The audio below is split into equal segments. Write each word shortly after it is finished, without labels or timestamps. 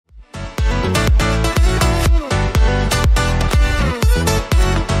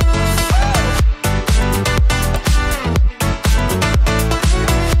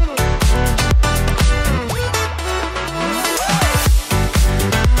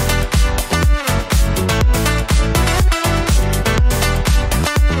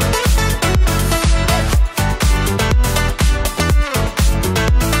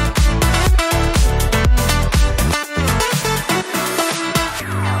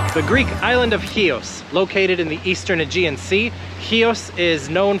The Greek island of Chios, located in the eastern Aegean Sea, Chios is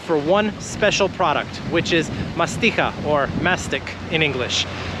known for one special product, which is Mastiha, or mastic in English.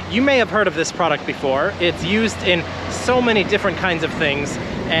 You may have heard of this product before. It's used in so many different kinds of things,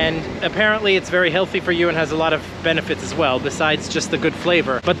 and apparently it's very healthy for you and has a lot of benefits as well, besides just the good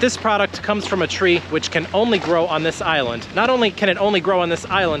flavor. But this product comes from a tree which can only grow on this island. Not only can it only grow on this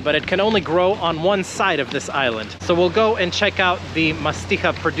island, but it can only grow on one side of this island. So we'll go and check out the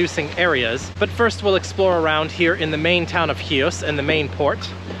Mastiha producing areas. But first we'll explore around here in the main town of Chios and the main port.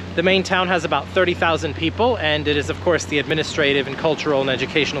 The main town has about 30,000 people, and it is of course the administrative and cultural and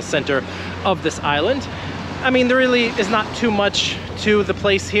educational center of this island. I mean, there really is not too much to the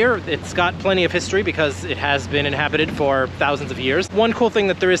place here. It's got plenty of history because it has been inhabited for thousands of years. One cool thing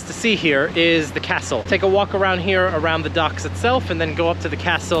that there is to see here is the castle. Take a walk around here, around the docks itself, and then go up to the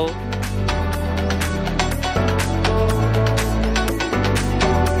castle.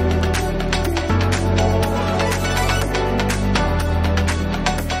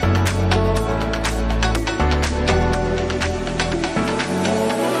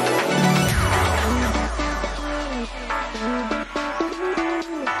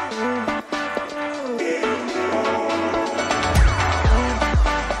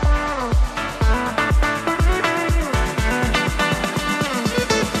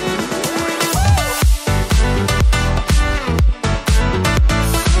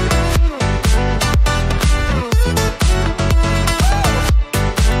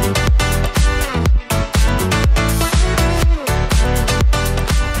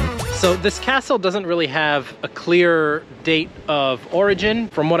 So this castle doesn't really have a clear date of origin.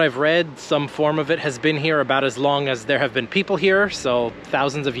 From what I've read, some form of it has been here about as long as there have been people here, so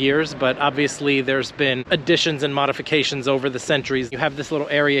thousands of years, but obviously there's been additions and modifications over the centuries. You have this little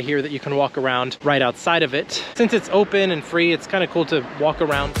area here that you can walk around right outside of it. Since it's open and free, it's kind of cool to walk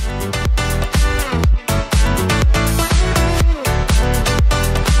around.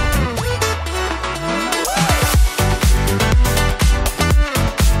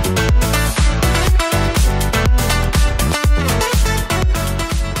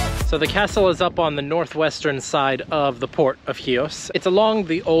 So the castle is up on the northwestern side of the port of Chios. It's along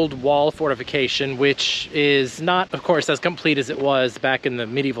the old wall fortification, which is not, of course, as complete as it was back in the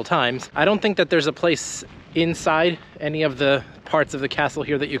medieval times. I don't think that there's a place inside any of the parts of the castle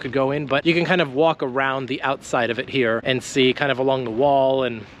here that you could go in, but you can kind of walk around the outside of it here and see kind of along the wall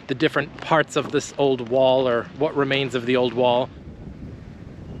and the different parts of this old wall, or what remains of the old wall.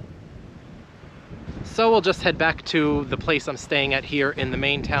 So we'll just head back to the place I'm staying at here in the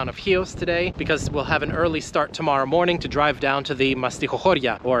main town of Chios today, because we'll have an early start tomorrow morning to drive down to the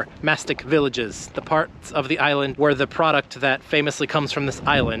Mastiha, or mastic villages, the parts of the island where the product that famously comes from this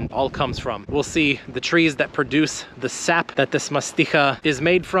island all comes from. We'll see the trees that produce the sap that this Mastiha is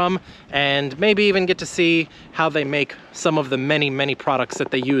made from, and maybe even get to see how they make some of the many products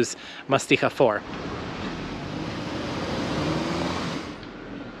that they use Mastiha for.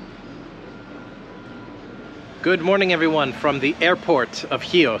 Good morning everyone from the airport of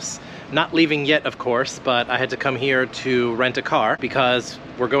Chios. Not leaving yet, of course, but I had to come here to rent a car because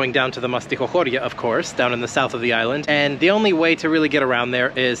we're going down to the Mastiha, of course, down in the south of the island. And the only way to really get around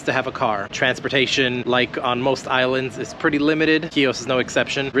there is to have a car. Transportation, like on most islands, is pretty limited. Chios is no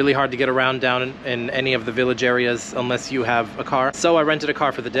exception. Really hard to get around down in any of the village areas unless you have a car. So I rented a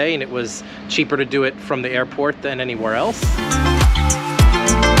car for the day, and it was cheaper to do it from the airport than anywhere else.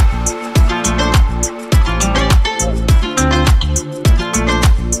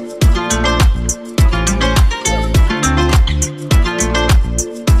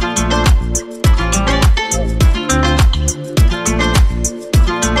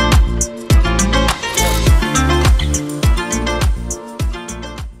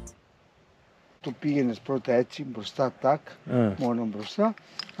 Το πήγαινες πρώτα έτσι μπροστά, τάκ, μόνο μπροστά.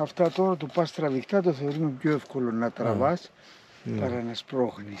 Αυτά τώρα το πας τραβηχτά, το θεωρούμε πιο εύκολο να τραβάς παρά να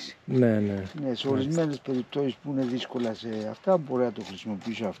σπρώχνεις. Ναι, σε ορισμένες περιπτώσεις που είναι δύσκολα σε αυτά μπορεί να το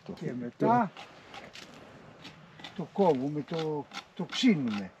χρησιμοποιήσω αυτό. Και μετά το κόβουμε, το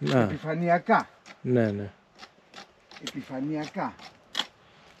ξύνουμε επιφανειακά. Ναι. Επιφανειακά.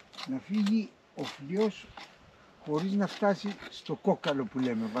 Να φύγει ο φλοιός χωρίς να φτάσει στο κόκαλο που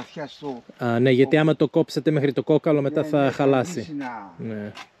λέμε, βαθιά στο... ναι, γιατί άμα το κόψετε μέχρι το κόκαλο μετά θα χαλάσει.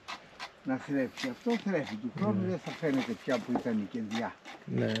 Να θρέψει. Αυτό θρέφει του χρόνου, δεν θα φαίνεται πια που ήταν η κενδιά.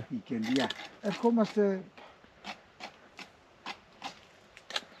 Η κενδιά. Ερχόμαστε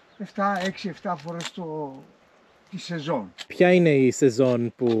 6-7 φορές τη σεζόν. Ποια είναι η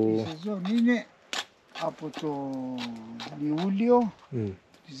σεζόν που... Η σεζόν είναι από το Ιούλιο,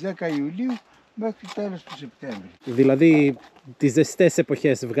 τις 10 Ιουλίου, μέχρι τέλος του Σεπτέμβρη. Δηλαδή τις ζεστές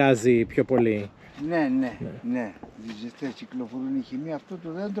εποχές βγάζει πιο πολύ. Ναι. Τις ζεστές κυκλοφορούν οι χυμοί. Αυτό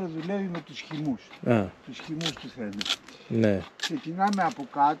το δέντρο δουλεύει με τους χυμούς. Τους χυμούς του θέλει. Ναι. Ξεκινάμε από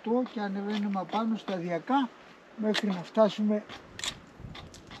κάτω και ανεβαίνουμε πάνω σταδιακά μέχρι να φτάσουμε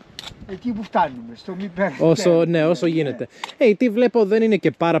εκεί που φτάνουμε, στο μη πέρα. Όσο γίνεται. Τι βλέπω, δεν είναι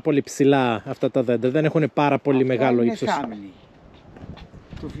και πάρα πολύ ψηλά αυτά τα δέντρα, δεν έχουν πάρα πολύ μεγάλο ύψος. Είναι θάμνοι.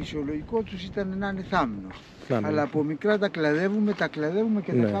 Το φυσιολογικό τους ήταν να είναι θάμνο. Αλλά από μικρά τα κλαδεύουμε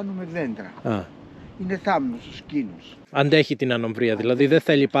και τα κάνουμε δέντρα. Είναι θάμνος ο σκήνος. Αντέχει την ανομβρία, δηλαδή δεν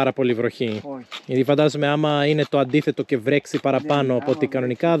θέλει πάρα πολύ βροχή. Όχι. Γιατί φαντάζομαι άμα είναι το αντίθετο και βρέξει παραπάνω από ό,τι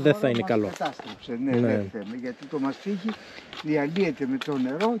κανονικά δεν θα είναι καλό. Κατάστρεψε, δεν θέμε, γιατί το μαστίχι διαλύεται με το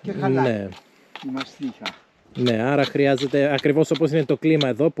νερό και χαλάει η μαστίχα. Ναι, άρα χρειάζεται, ακριβώς όπως είναι το κλίμα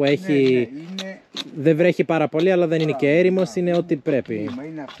εδώ που έχει, δεν βρέχει πάρα πολύ αλλά δεν είναι και έρημος, είναι ό,τι πρέπει.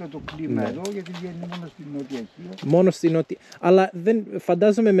 Είναι αυτό το κλίμα εδώ, γιατί βγαίνει μόνο στην Νότια Χίο. Μόνο στην Νότια, αλλά δεν,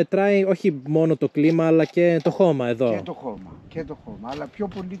 φαντάζομαι μετράει όχι μόνο το κλίμα αλλά και το χώμα εδώ. Και το χώμα, αλλά πιο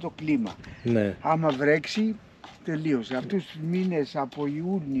πολύ το κλίμα. Ναι. Άμα βρέξει, τελείωσε. Αυτούς τους μήνες από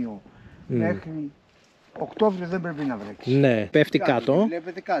Ιούνιο μέχρι Οκτώβριο δεν πρέπει να βρέξει. Ναι, πέφτει κάτω.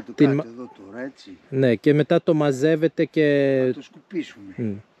 Βλέπετε κάτω εδώ τώρα, έτσι. Ναι, και μετά το μαζεύετε και... Θα το σκουπίσουμε.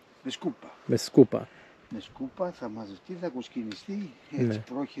 Με σκούπα. Με σκούπα. Με σκούπα θα μαζευτεί, θα κοσκινιστεί έτσι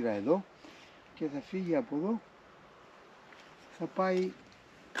πρόχειρα εδώ και θα φύγει από εδώ. Θα πάει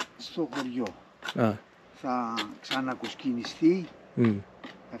στο χωριό. Θα ξανακοσκινιστεί.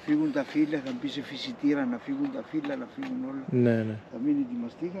 Θα φύγουν τα φύλλα, θα μπει σε φυσιτήρα να φύγουν τα φύλλα, να φύγουν όλα. Θα μείνει τη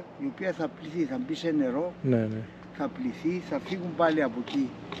μαστίχα, η οποία θα πληθεί, θα μπει σε νερό, θα πληθεί, θα φύγουν πάλι από εκεί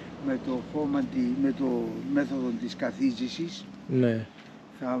με το χώμα, με το μέθοδο της καθίζησης.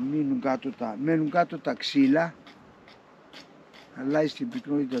 Θα μένουν κάτω τα ξύλα, αλλάζει την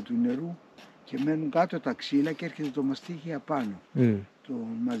πυκνότητα του νερού και μένουν κάτω τα ξύλα και έρχεται το μαστίχι απάνω. Το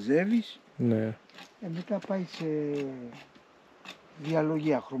μαζεύεις και μετά πάει σε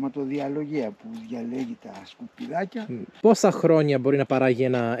διαλογία, χρωματοδιαλογία που διαλέγει τα σκουπιδάκια. Πόσα χρόνια μπορεί να παράγει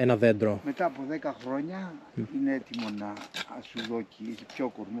ένα δέντρο? Μετά από 10 χρόνια είναι έτοιμο να ασουδόκει, πιο ο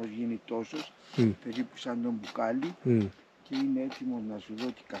κορμός γίνει τόσος, περίπου σαν τον μπουκάλι, και είναι έτοιμο να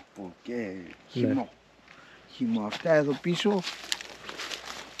ασουδόκει καρπό και χυμό. Αυτά εδώ πίσω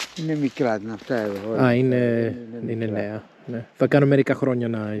είναι μικρά, αυτά εδώ. Είναι νέα. Θα κάνω μερικά χρόνια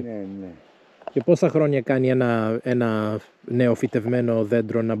να... Και πόσα χρόνια κάνει ένα νέο φυτευμένο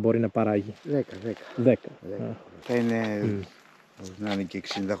δέντρο να μπορεί να παράγει? 10. Θα είναι να είναι και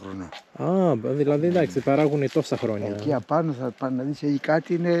 60 χρονών. Δηλαδή εντάξει, παράγουν τόσα χρόνια. Εκεί απάνω θα πάνε να δεις, έχει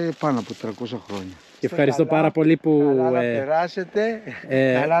κάτι, είναι πάνω από 300 χρόνια. Και ευχαριστώ πάρα πολύ που... Καλά να περάσετε,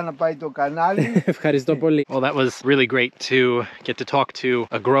 καλά να πάει το κανάλι. Ευχαριστώ πολύ. Well, that was really great to get to talk to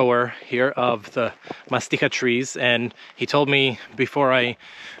a grower here of the Mastiha trees, and he told me before I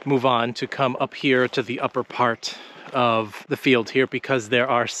move on to come up here to the upper part of the field here because there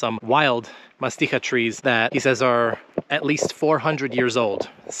are some wild Mastiha trees that he says are at least 400 years old.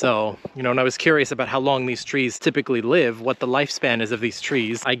 So, you know, and I was curious about how long these trees typically live, what the lifespan is of these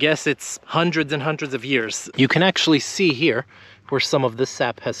trees. I guess it's hundreds and hundreds of years. You can actually see here where some of the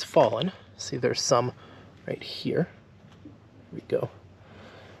sap has fallen. See, there's some right here. Here we go.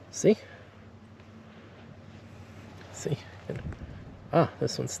 See? See?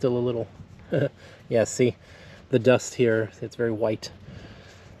 This one's still a little... Yeah, see? The dust here, it's very white.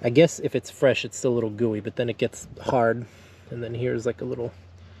 I guess if it's fresh, it's still a little gooey, but then it gets hard. And then here's like a little,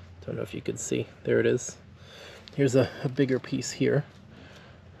 don't know if you can see, there it is. Here's a bigger piece here.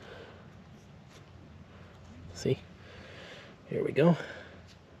 See? Here we go.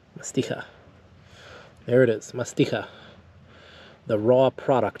 Mastiha. There it is, Mastiha. The raw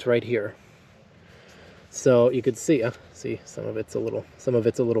product right here. So you can see, see some of it's a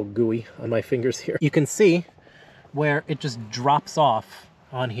little gooey on my fingers here. You can see where it just drops off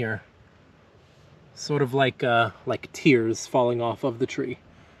on here, sort of like tears falling off of the tree.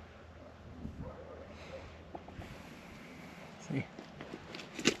 See?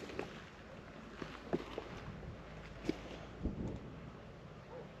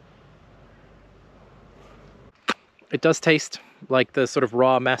 It does taste like the sort of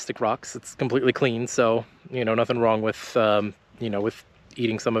raw mastic rocks. It's completely clean, so you know, nothing wrong with you know, with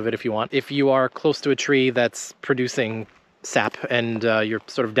eating some of it if you want. If you are close to a tree that's producing sap and you're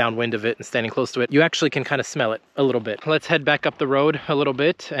sort of downwind of it and standing close to it, you actually can kind of smell it a little bit. Let's head back up the road a little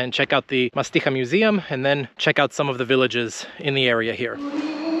bit and check out the Mastiha Museum and then check out some of the villages in the area here.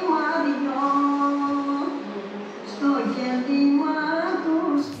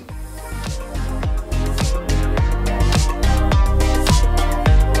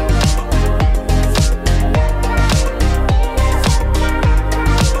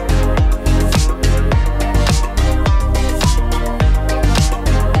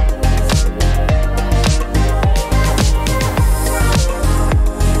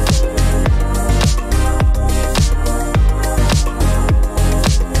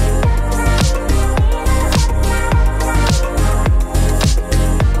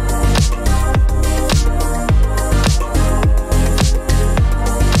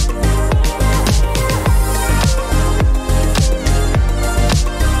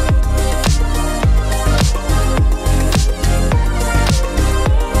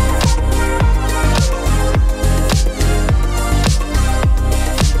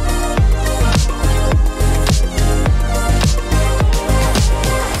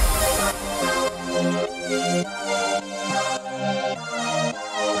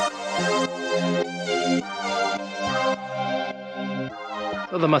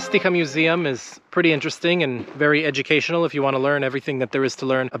 The Mastiha Museum is pretty interesting and very educational if you want to learn everything that there is to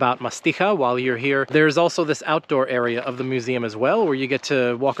learn about Mastiha while you're here. There's also this outdoor area of the museum as well, where you get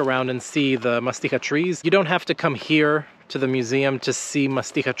to walk around and see the Mastiha trees. You don't have to come here to the museum to see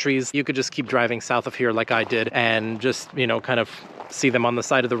Mastiha trees. You could just keep driving south of here like I did and just, you know, kind of see them on the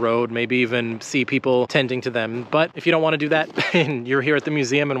side of the road, maybe even see people tending to them. But if you don't want to do that and you're here at the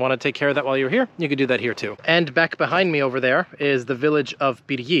museum and want to take care of that while you're here, you could do that here too. And back behind me over there is the village of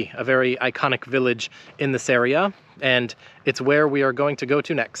Pirji, a very iconic village in this area, and it's where we are going to go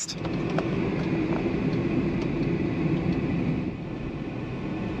to next.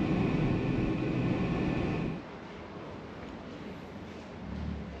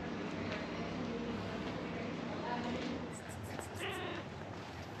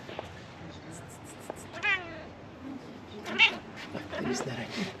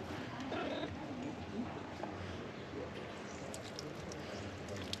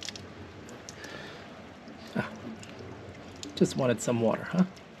 Just wanted some water, huh?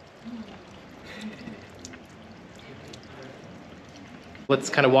 Let's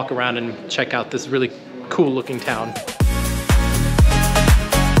kind of walk around and check out this really cool looking town.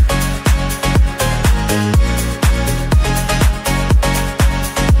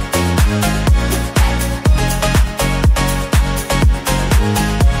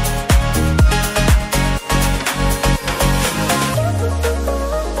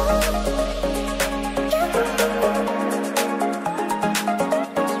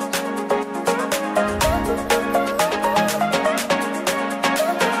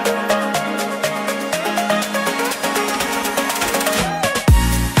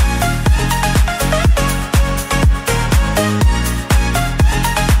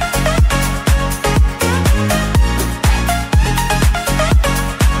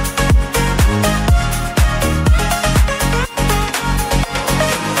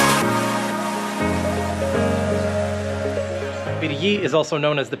 Is also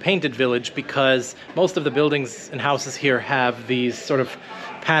known as the Painted Village because most of the buildings and houses here have these sort of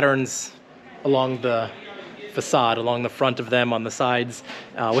patterns along the facade, along the front of them, on the sides,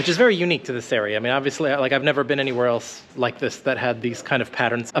 which is very unique to this area. I mean, obviously, like, I've never been anywhere else like this that had these kind of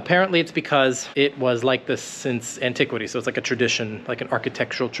patterns. Apparently, it's because it was like this since antiquity, so it's like a tradition, like an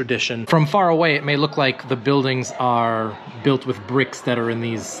architectural tradition. From far away, it may look like the buildings are built with bricks that are in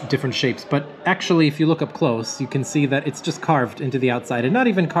these different shapes, but actually, if you look up close, you can see that it's just carved into the outside, and not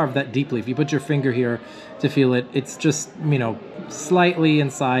even carved that deeply. If you put your finger here to feel it, it's just, you know, slightly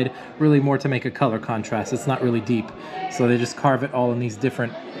inside, really more to make a color contrast. It's not really deep. So they just carve it all in these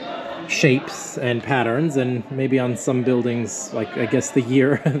different shapes and patterns, and maybe on some buildings, like I guess the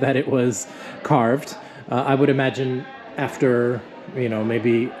year that it was carved, I would imagine after, you know,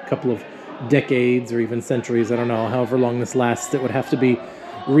 maybe a couple of decades or even centuries, I don't know, however long this lasts, it would have to be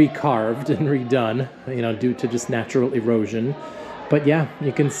recarved and redone, you know, due to just natural erosion. But yeah,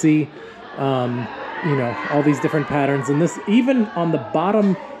 you can see you know, all these different patterns, and this, even on the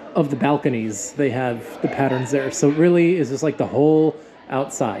bottom of the balconies, they have the patterns there. So it really is just like the whole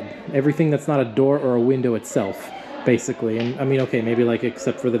outside, everything that's not a door or a window itself, basically. And I mean, okay, maybe like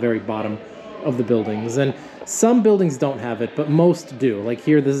except for the very bottom of the buildings, and some buildings don't have it, but most do. Like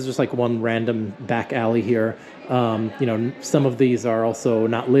here, this is just like one random back alley here. You know, some of these are also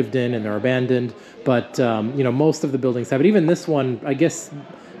not lived in and they're abandoned, but you know, most of the buildings have it. Even this one, I guess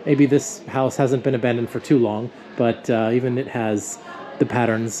maybe this house hasn't been abandoned for too long, but even it has the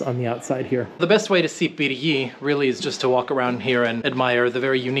patterns on the outside here. The best way to see Pirji really is just to walk around here and admire the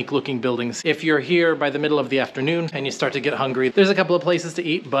very unique looking buildings. If you're here by the middle of the afternoon and you start to get hungry, there's a couple of places to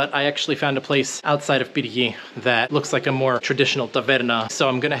eat, but I actually found a place outside of Pirji that looks like a more traditional taverna, so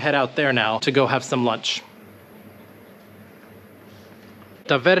I'm gonna head out there now to go have some lunch.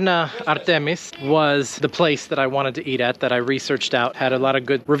 Taverna Artemis was the place that I wanted to eat at, that I researched out, had a lot of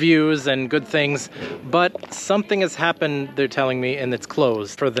good reviews and good things, but something has happened, they're telling me, and it's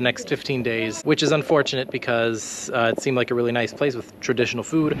closed for the next 15 days, which is unfortunate because it seemed like a really nice place with traditional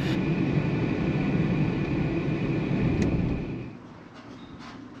food.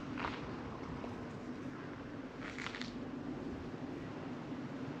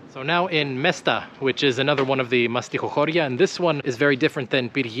 So now in Mesta, which is another one of the Mastiha, and this one is very different than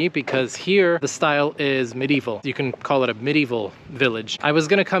Pirji because here the style is medieval. You can call it a medieval village. I was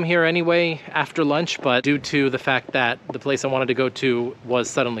gonna come here anyway after lunch, but due to the fact that the place I wanted to go to was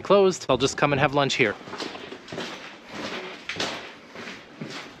suddenly closed, I'll just come and have lunch here.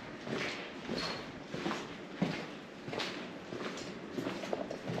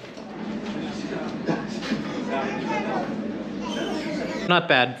 not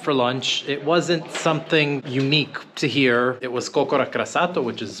bad for lunch. It wasn't something unique to here. It was kokora crasato,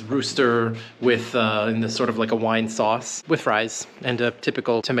 which is rooster with in this sort of like a wine sauce with fries and a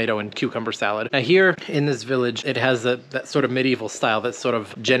typical tomato and cucumber salad. Now here in this village, it has that sort of medieval style, that sort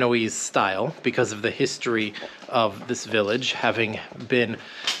of Genoese style, because of the history of this village having been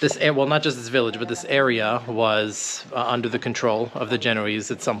this, well, not just this village, but this area was under the control of the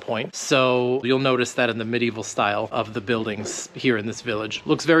Genoese at some point. So you'll notice that in the medieval style of the buildings here in this village.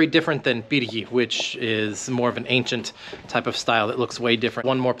 Looks very different than Pirgi, which is more of an ancient type of style that looks way different.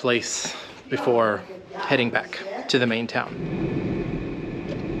 One more place before heading back to the main town.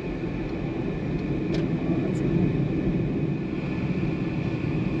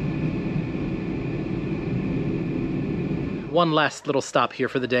 One last little stop here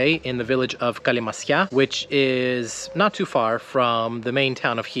for the day in the village of Mastiha, which is not too far from the main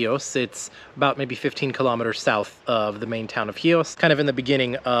town of Chios. It's about maybe 15 kilometers south of the main town of Chios, kind of in the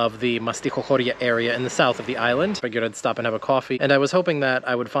beginning of the Mastiha area in the south of the island. Figured I'd stop and have a coffee, and I was hoping that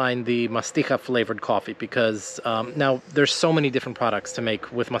I would find the Mastiha flavored coffee, because now there's so many different products to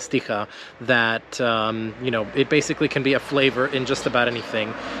make with Mastiha that you know, it basically can be a flavor in just about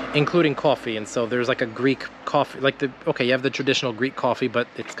anything, including coffee. And so there's like a Greek coffee, like you have the traditional Greek coffee, but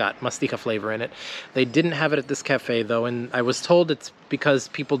it's got Mastiha flavor in it. They didn't have it at this cafe though, and I was told it's because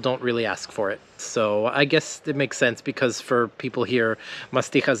people don't really ask for it. So I guess it makes sense, because for people here,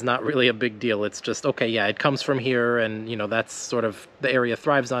 Mastiha is not really a big deal. It's just, okay, yeah, it comes from here, and you know, that's sort of, the area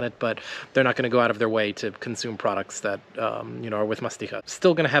thrives on it, but they're not going to go out of their way to consume products that you know, are with Mastiha.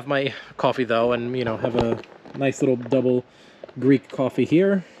 Still gonna have my coffee though, and you know, have a nice little double Greek coffee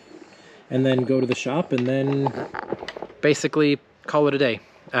here, and then go to the shop, and then basically call it a day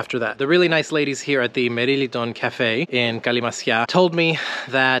after that. The really nice ladies here at the Melírryton Café in Mastiha told me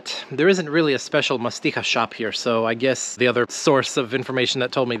that there isn't really a special Mastiha shop here, so I guess the other source of information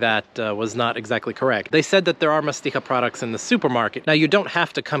that told me that was not exactly correct. They said that there are Mastiha products in the supermarket. Now, you don't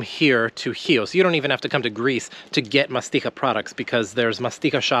have to come here to Chios. You don't even have to come to Greece to get Mastiha products, because there's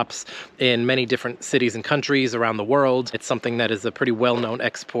Mastiha shops in many different cities and countries around the world. It's something that is a pretty well-known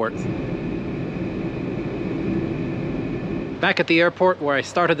export. Back at the airport where I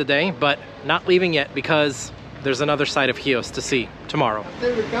started the day, but not leaving yet, because there's another side of Chios to see tomorrow.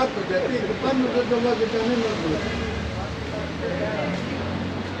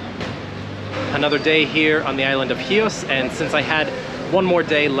 Another day here on the island of Chios, and since I had one more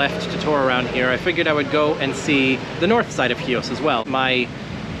day left to tour around here, I figured I would go and see the north side of Chios as well. My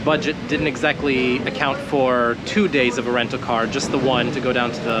budget didn't exactly account for 2 days of a rental car, just the one to go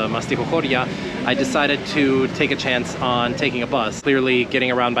down to the Mastiha. I decided to take a chance on taking a bus. Clearly,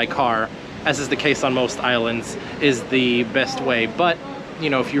 getting around by car, as is the case on most islands, is the best way. But you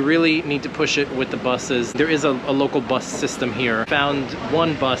know, if you really need to push it with the buses, there is a local bus system here. Found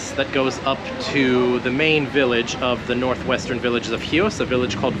one bus that goes up to the main village of the northwestern villages of Chios, a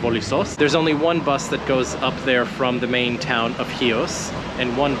village called Volisos. There's only one bus that goes up there from the main town of Chios,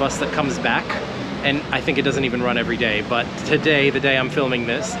 and one bus that comes back. And I think it doesn't even run every day, but today, the day I'm filming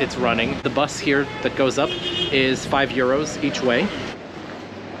this, it's running. The bus here that goes up is €5 each way.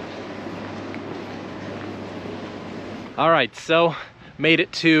 All right, so made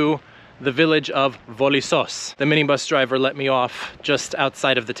it to the village of Volisos. The minibus driver let me off just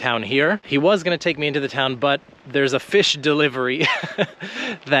outside of the town here. He was gonna take me into the town, but there's a fish delivery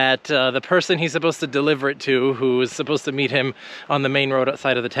that the person he's supposed to deliver it to, who is supposed to meet him on the main road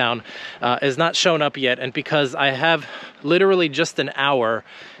outside of the town, is not shown up yet. And because I have literally just an hour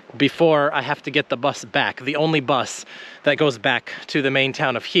before I have to get the bus back, the only bus that goes back to the main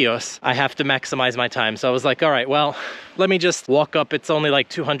town of Chios, I have to maximize my time. So I was like, all right, well, let me just walk up. It's only like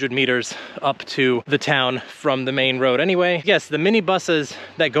 200 meters up to the town from the main road. Anyway, yes, the mini buses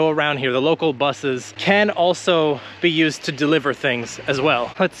that go around here, the local buses, can also be used to deliver things as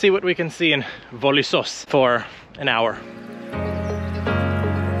well. Let's see what we can see in Volisos for an hour.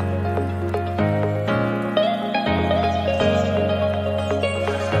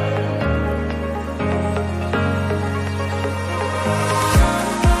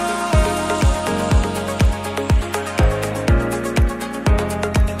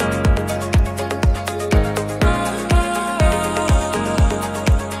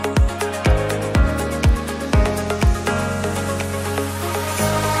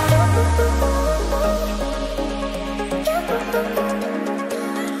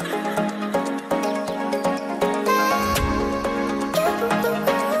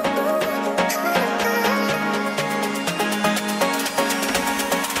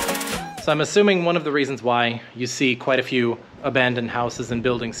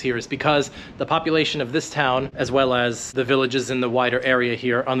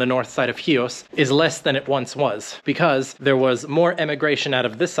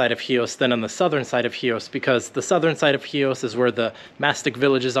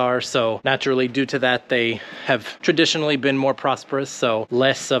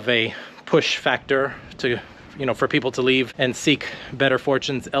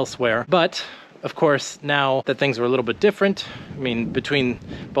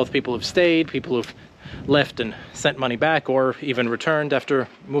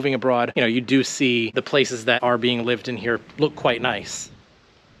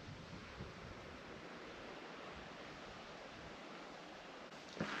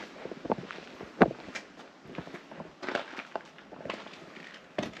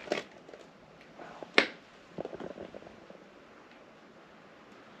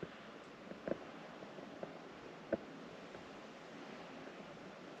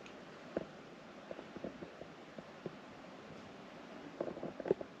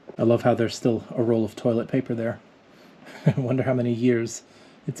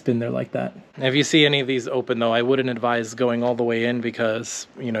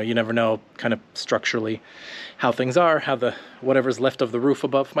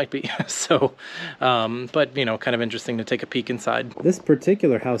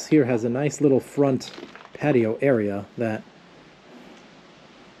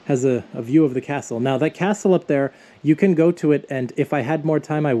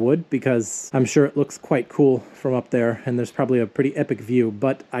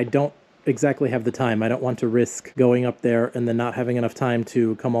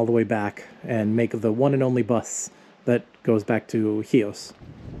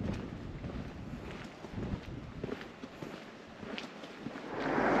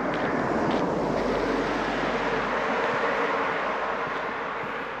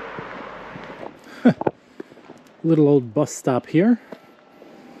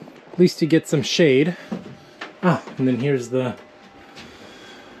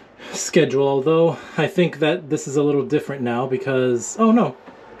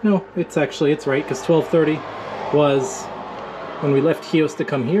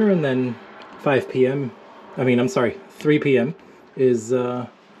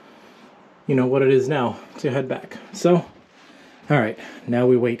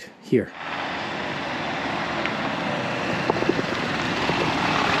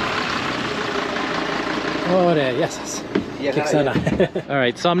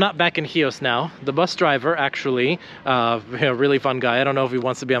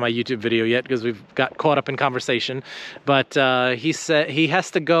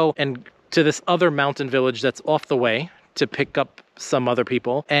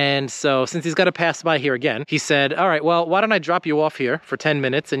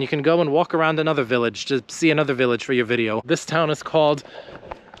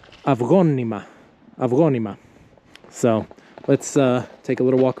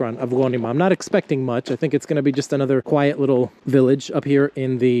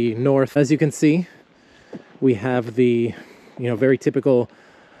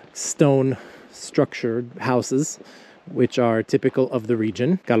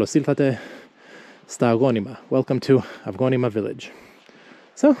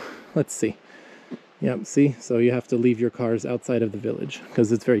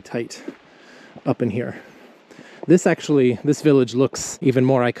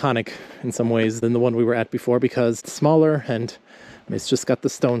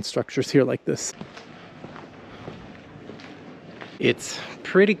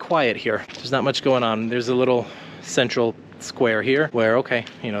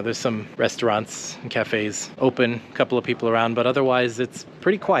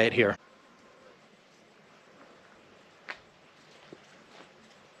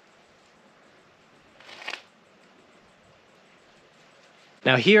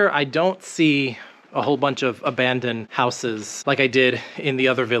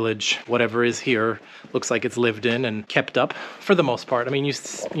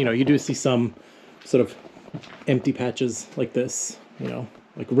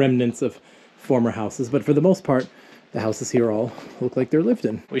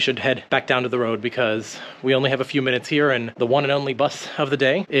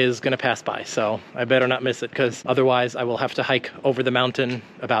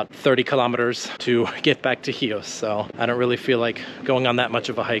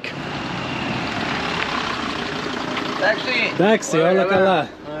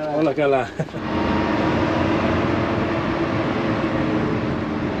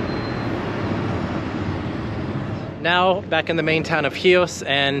 now back in the main town of Chios,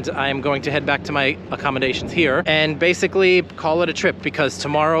 and I'm going to head back to my accommodations here and basically call it a trip, because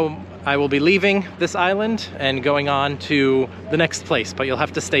tomorrow I will be leaving this island and going on to the next place, but you'll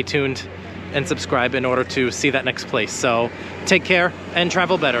have to stay tuned and subscribe in order to see that next place. So take care and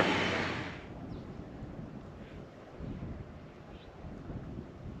travel better.